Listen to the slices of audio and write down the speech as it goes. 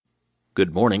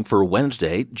Good morning for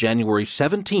Wednesday, January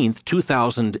 17th,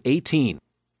 2018.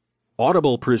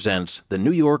 Audible presents the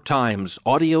New York Times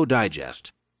Audio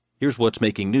Digest. Here's what's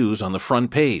making news on the front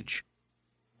page.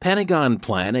 Pentagon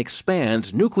plan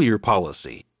expands nuclear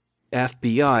policy.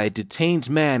 FBI detains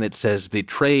man it says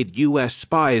betrayed U.S.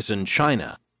 spies in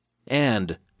China.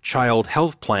 And child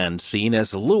health plan seen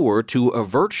as lure to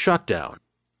avert shutdown.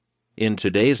 In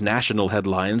today's national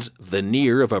headlines,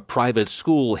 veneer of a private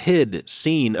school hid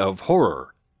scene of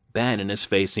horror. Bannon is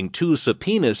facing 2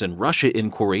 subpoenas in Russia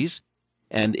inquiries.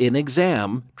 And in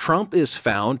exam, Trump is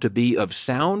found to be of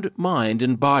sound mind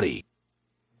and body.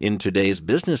 In today's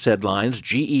business headlines,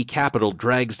 GE Capital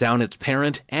drags down its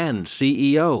parent and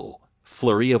CEO.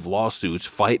 Flurry of lawsuits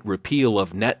fight repeal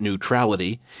of net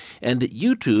neutrality. And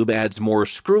YouTube adds more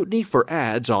scrutiny for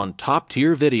ads on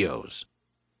top-tier videos.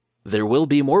 There will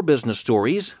be more business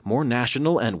stories, more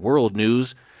national and world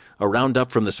news, a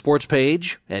roundup from the sports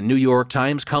page, and New York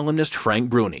Times columnist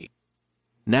Frank Bruni.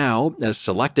 Now, as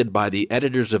selected by the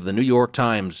editors of the New York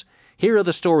Times, here are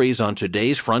the stories on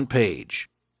today's front page.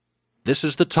 This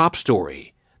is the top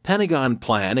story. Pentagon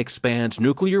plan expands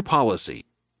nuclear policy.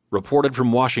 Reported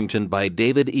from Washington by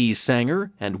David E.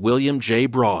 Sanger and William J.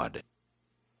 Broad.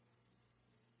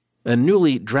 A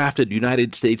newly drafted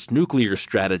United States nuclear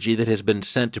strategy that has been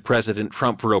sent to President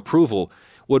Trump for approval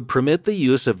would permit the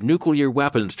use of nuclear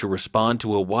weapons to respond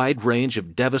to a wide range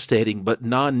of devastating but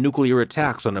non-nuclear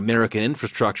attacks on American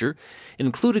infrastructure,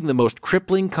 including the most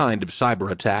crippling kind of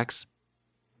cyber attacks.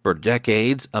 For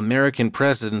decades, American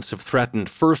presidents have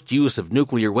threatened first use of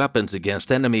nuclear weapons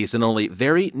against enemies in only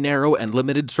very narrow and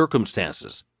limited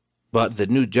circumstances. But the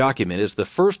new document is the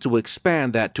first to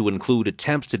expand that to include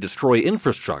attempts to destroy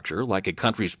infrastructure like a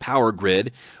country's power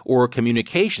grid or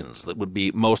communications that would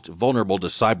be most vulnerable to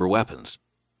cyber weapons.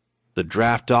 The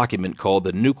draft document, called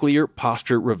the Nuclear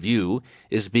Posture Review,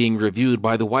 is being reviewed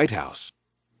by the White House.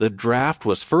 The draft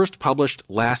was first published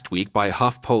last week by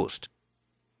HuffPost.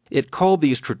 It called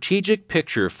the strategic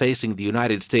picture facing the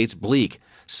United States bleak,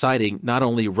 citing not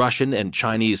only Russian and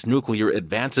Chinese nuclear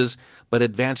advances, but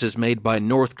advances made by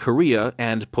North Korea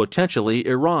and potentially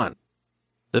Iran.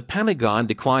 The Pentagon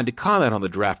declined to comment on the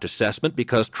draft assessment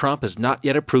because Trump has not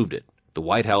yet approved it. The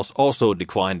White House also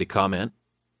declined to comment.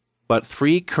 But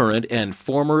 3 current and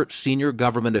former senior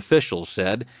government officials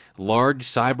said large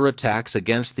cyber attacks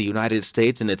against the United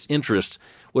States and its interests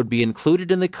would be included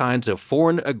in the kinds of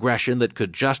foreign aggression that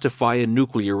could justify a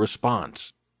nuclear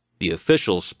response. The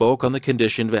officials spoke on the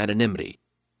condition of anonymity.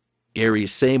 Gary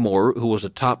Seymour, who was a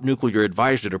top nuclear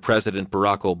advisor to President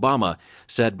Barack Obama,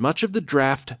 said much of the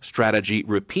draft strategy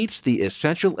repeats the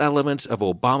essential elements of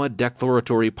Obama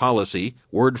declaratory policy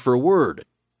word for word,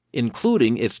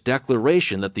 including its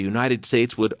declaration that the United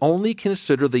States would only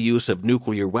consider the use of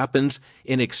nuclear weapons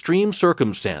in extreme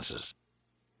circumstances.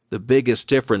 The biggest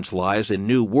difference lies in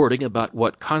new wording about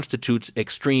what constitutes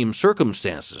extreme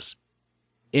circumstances.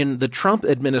 In the Trump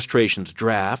administration's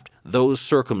draft, those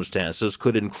circumstances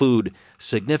could include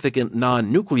significant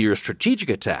non-nuclear strategic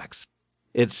attacks.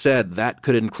 It said that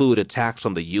could include attacks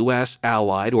on the U.S.,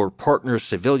 allied, or partner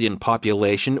civilian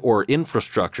population or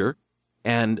infrastructure,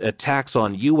 and attacks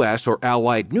on U.S. or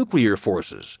allied nuclear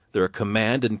forces, their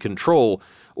command and control,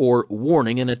 or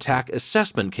warning and attack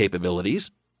assessment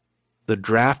capabilities. The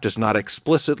draft does not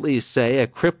explicitly say a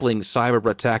crippling cyber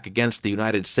attack against the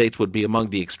United States would be among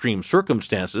the extreme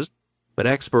circumstances, but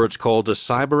experts called a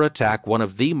cyber attack one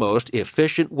of the most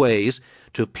efficient ways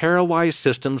to paralyze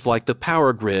systems like the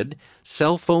power grid,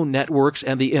 cell phone networks,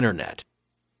 and the Internet.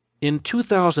 In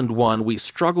 2001, we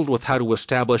struggled with how to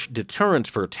establish deterrence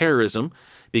for terrorism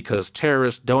because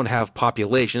terrorists don't have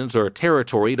populations or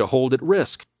territory to hold at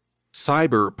risk.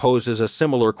 Cyber poses a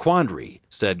similar quandary,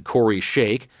 said Corey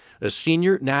Sheikh, a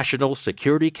senior National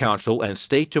Security Council and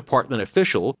State Department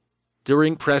official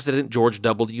during President George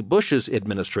W. Bush's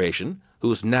administration,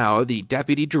 who's now the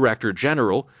Deputy Director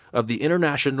General of the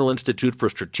International Institute for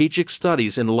Strategic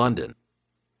Studies in London.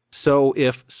 So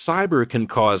if cyber can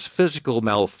cause physical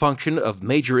malfunction of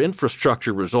major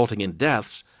infrastructure resulting in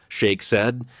deaths, Sheikh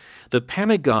said, the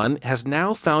Pentagon has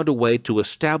now found a way to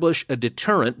establish a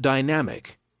deterrent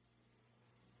dynamic.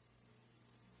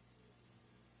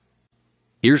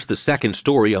 Here's the second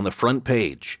story on the front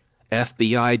page.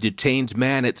 FBI detains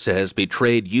man it says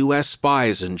betrayed U.S.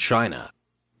 spies in China.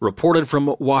 Reported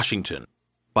from Washington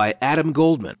by Adam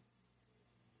Goldman.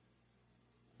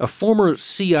 A former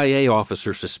CIA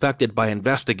officer suspected by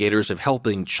investigators of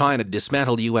helping China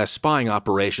dismantle U.S. spying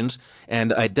operations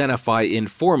and identify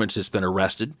informants has been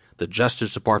arrested, the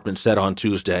Justice Department said on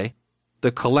Tuesday.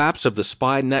 The collapse of the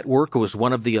spy network was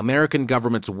one of the American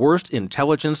government's worst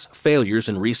intelligence failures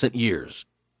in recent years.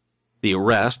 The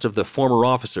arrest of the former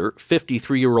officer,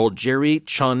 53-year-old Jerry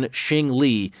Chun Shing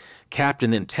Lee, capped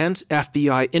an intense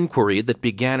FBI inquiry that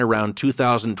began around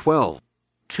 2012,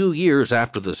 2 years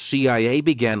after the CIA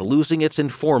began losing its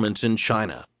informants in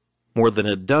China. More than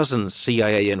a dozen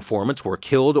CIA informants were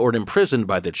killed or imprisoned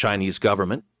by the Chinese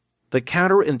government. The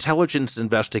counterintelligence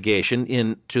investigation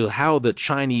into how the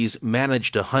Chinese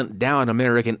managed to hunt down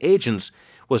American agents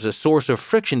was a source of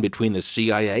friction between the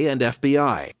CIA and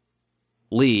FBI.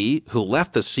 Lee, who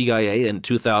left the CIA in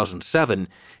 2007,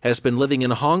 has been living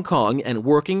in Hong Kong and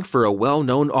working for a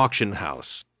well-known auction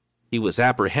house. He was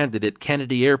apprehended at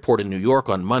Kennedy Airport in New York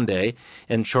on Monday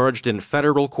and charged in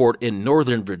federal court in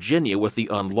Northern Virginia with the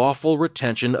unlawful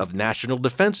retention of national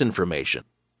defense information.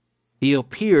 He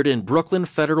appeared in Brooklyn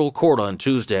federal court on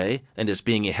Tuesday and is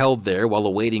being held there while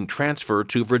awaiting transfer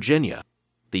to Virginia.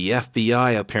 The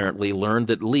FBI apparently learned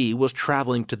that Lee was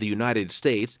traveling to the United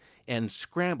States and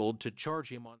scrambled to charge him on